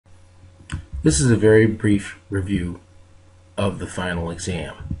This is a very brief review of the final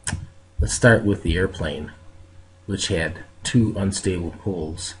exam. Let's start with the airplane, which had two unstable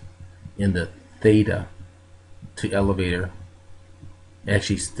poles in the theta to elevator,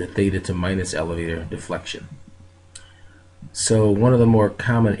 actually the theta to minus elevator deflection. So one of the more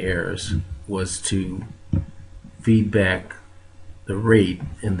common errors was to feedback the rate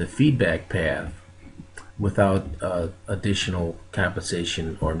in the feedback path without additional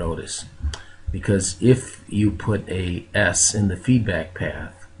compensation or notice. Because if you put a S in the feedback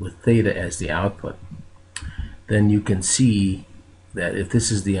path with theta as the output, then you can see that if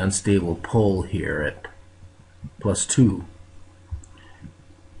this is the unstable pole here at +2,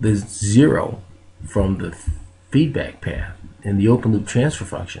 the 0 from the feedback path in the open loop transfer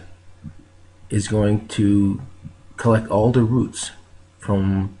function is going to collect all the roots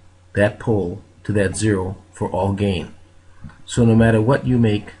from that pole to that 0 for all gain. So no matter what you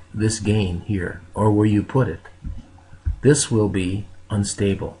make this gain here, or where you put it, this will be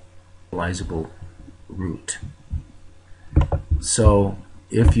unstable, realizable root. So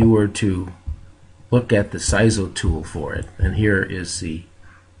if you were to look at the SISO tool for it, and here is the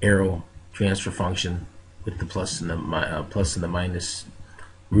Aero transfer function with the plus and the minus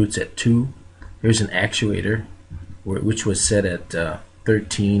roots at 2. Here's an actuator which was set at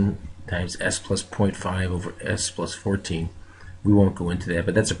 13 times S plus 0.5 over S plus 14. We won't go into that,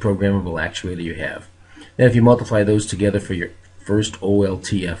 but that's a programmable actuator you have. Now if you multiply those together for your first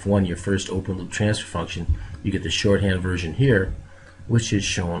OLTF1, your first open loop transfer function, you get the shorthand version here, which is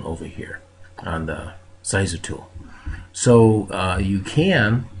shown over here on the SISO tool. So you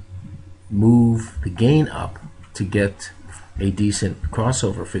can move the gain up to get a decent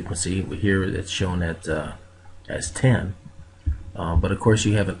crossover frequency. Here it's shown at as 10, but of course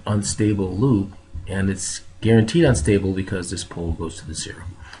you have an unstable loop, and it's guaranteed unstable because this pole goes to the 0.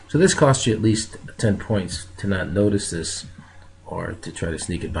 So this costs you at least 10 points to not notice this or to try to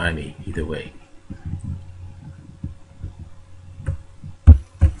sneak it by me, either way.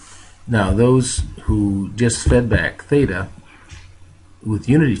 Now those who just fed back theta with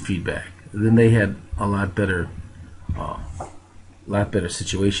unity feedback, then they had a lot better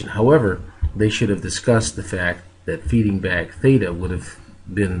situation. However, they should have discussed the fact that feeding back theta would have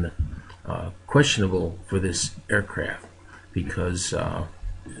been questionable for this aircraft, because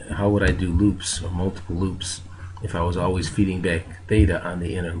how would I do loops or multiple loops if I was always feeding back theta on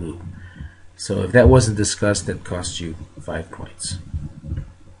the inner loop? So if that wasn't discussed, that cost you 5 points.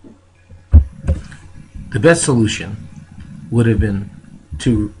 The best solution would have been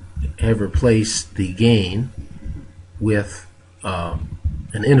to have replaced the gain with an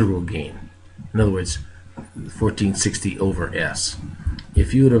integral gain. In other words, 1460 over S.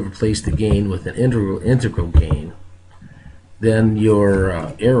 If you would have replaced the gain with an integral gain, then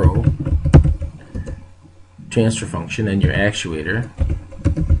your Aero transfer function and your actuator,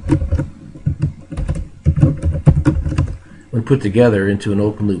 when put together into an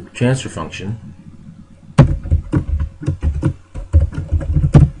open loop transfer function,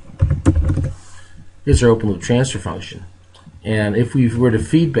 here's our open loop transfer function. And if we were to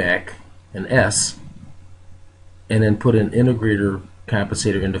feedback an S and then put an integrator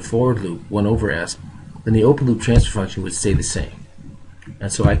compensator into forward loop 1 over S, then the open loop transfer function would stay the same.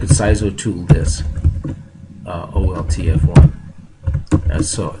 And so I could SISO tool this OLTF1 as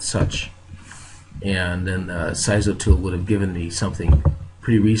such, and then the SISO tool would have given me something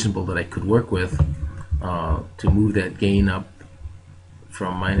pretty reasonable that I could work with to move that gain up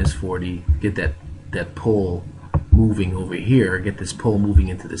from minus 40, get that pole moving over here, get this pole moving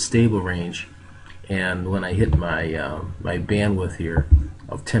into the stable range, and when I hit my my bandwidth here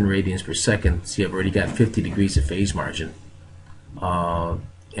of 10 radians per second, see I've already got 50 degrees of phase margin,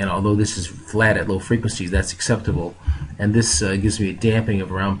 and although this is flat at low frequencies, that's acceptable, and this gives me a damping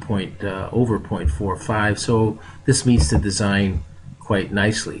of around over 0.45, so this meets the design quite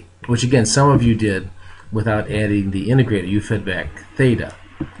nicely, which again some of you did without adding the integrator. You fed back theta,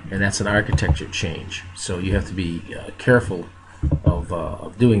 and that's an architecture change, so you have to be careful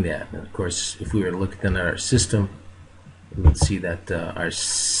of doing that. And of course, if we were to look at our system, we would see that our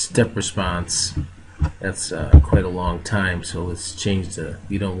step response, that's quite a long time. So let's change the.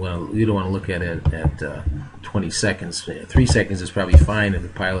 You don't want to look at it at 20 seconds. 3 seconds is probably fine if the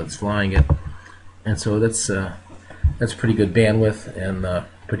pilot's flying it, and so that's pretty good bandwidth and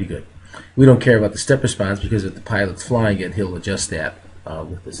pretty good. We don't care about the step response because if the pilot's flying it, he'll adjust that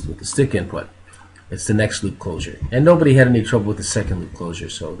with the stick input. It's the next loop closure, and nobody had any trouble with the second loop closure,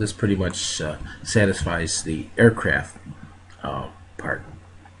 so this pretty much satisfies the aircraft part.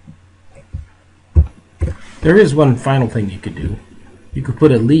 There is one final thing you could do, you could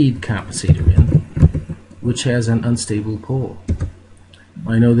put a lead compensator in, which has an unstable pole.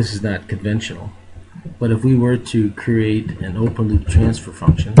 I know this is not conventional, but if we were to create an open loop transfer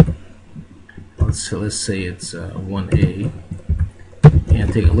function, let's say it's 1A,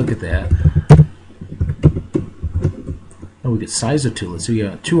 and take a look at that. Oh, we get sizer tools, so we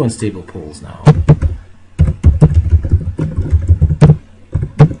got two unstable poles now.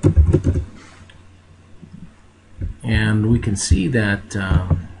 And we can see that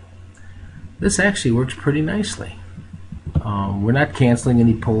this actually works pretty nicely. We're not canceling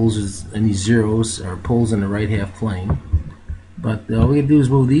any poles, any zeros, or poles in the right half plane. But all we have to do is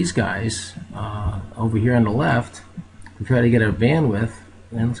move these guys over here on the left to try to get our bandwidth.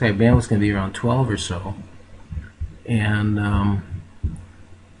 And it looks like our bandwidth's going to be around 12 or so. And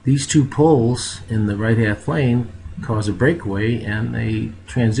these two poles in the right half plane cause a breakaway, and they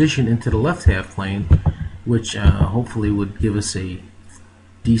transition into the left half plane, which hopefully would give us a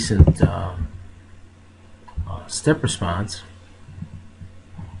decent step response.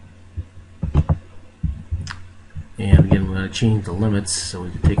 And again, we're going to change the limits so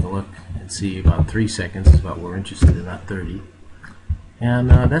we can take a look and see. About 3 seconds is about what we're interested in, not 30. And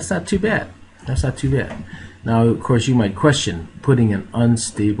that's not too bad. That's not too bad. Now, of course, you might question putting an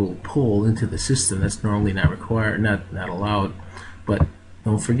unstable pole into the system. That's normally not required, not allowed. But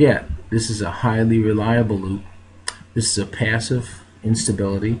don't forget, this is a highly reliable loop. This is a passive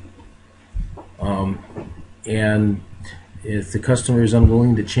instability. And if the customer is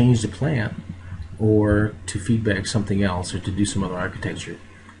unwilling to change the plant or to feedback something else or to do some other architecture,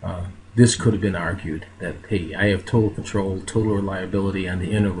 this could have been argued that, hey, I have total control, total reliability on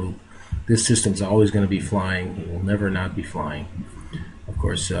the inner loop. This system's always going to be flying. It will never not be flying. Of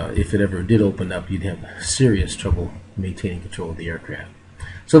course, if it ever did open up, you'd have serious trouble maintaining control of the aircraft.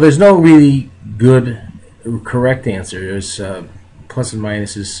 So there's no really good, correct answer. There's plus and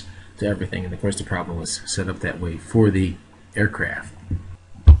minuses to everything, and of course the problem was set up that way for the aircraft.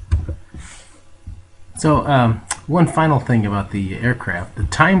 So one final thing about the aircraft, the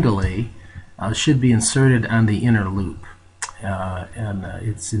time delay should be inserted on the inner loop. And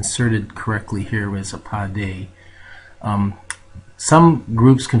it's inserted correctly here as a pod A. Some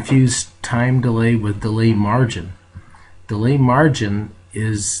groups confuse time delay with delay margin. Delay margin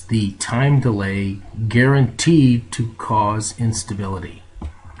is the time delay guaranteed to cause instability.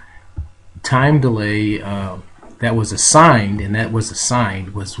 Time delay that was assigned,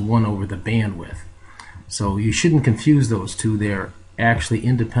 was 1 over the bandwidth. So you shouldn't confuse those two. They're actually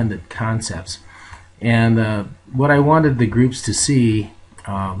independent concepts. And what I wanted the groups to see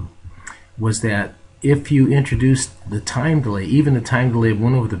was that if you introduced the time delay, even the time delay of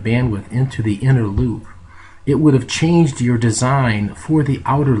 1 over the bandwidth, into the inner loop, it would have changed your design for the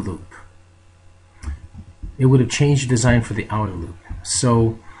outer loop. It would have changed your design for the outer loop.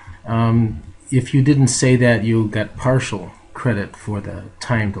 So if you didn't say that, you got partial credit for the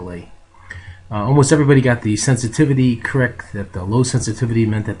time delay. Almost everybody got the sensitivity correct, that the low sensitivity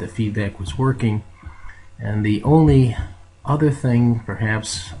meant that the feedback was working. And the only other thing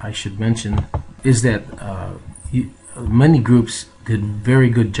perhaps I should mention is that many groups did a very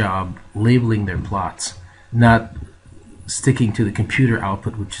good job labeling their plots, not sticking to the computer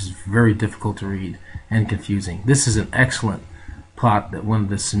output, which is very difficult to read and confusing. This is an excellent plot that one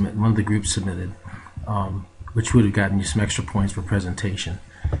of the groups submitted, which would have gotten you some extra points for presentation.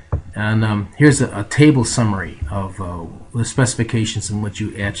 And here's a table summary of the specifications and what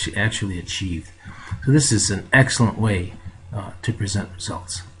you actually achieved. So this is an excellent way to present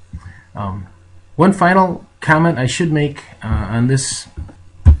results. One final comment I should make on this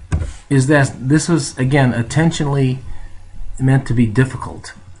is that this was, again, intentionally meant to be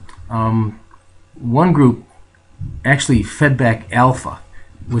difficult. One group actually fed back alpha,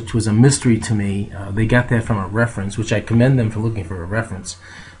 which was a mystery to me. They got that from a reference, which I commend them for looking for a reference.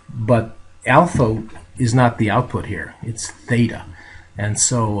 But alpha is not the output here, it's theta. And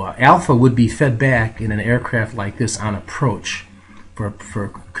so alpha would be fed back in an aircraft like this on approach. For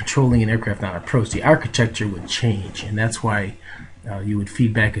controlling an aircraft on approach, the architecture would change, and that's why you would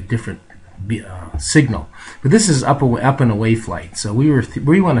feed back a different signal. But this is up and away flight, so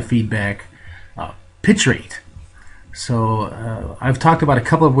we want to feed back pitch rate. So I've talked about a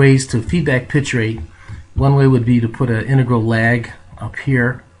couple of ways to feedback pitch rate. One way would be to put an integral lag up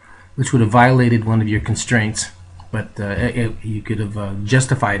here, which would have violated one of your constraints, but you could have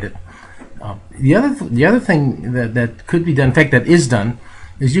justified it. The other thing that could be done, in fact that is done,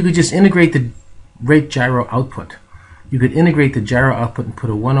 is you could just integrate the rate gyro output. You could integrate the gyro output and put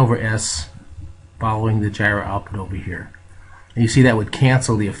a 1 over s following the gyro output over here. And you see that would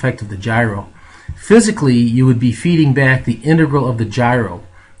cancel the effect of the gyro. Physically, you would be feeding back the integral of the gyro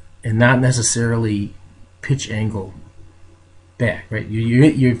and not necessarily pitch angle back, right?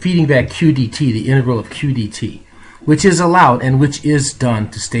 You're feeding back QDT, the integral of QDT, which is allowed and which is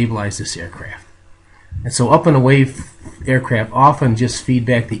done to stabilize this aircraft. And so up and away aircraft often just feed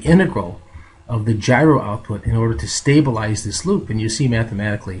back the integral of the gyro output in order to stabilize this loop, and you see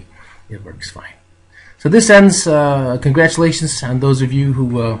mathematically it works fine. So this ends. Congratulations on those of you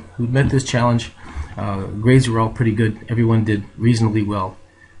who met this challenge. Grades were all pretty good. Everyone did reasonably well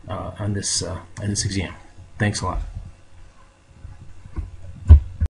on this exam. Thanks a lot.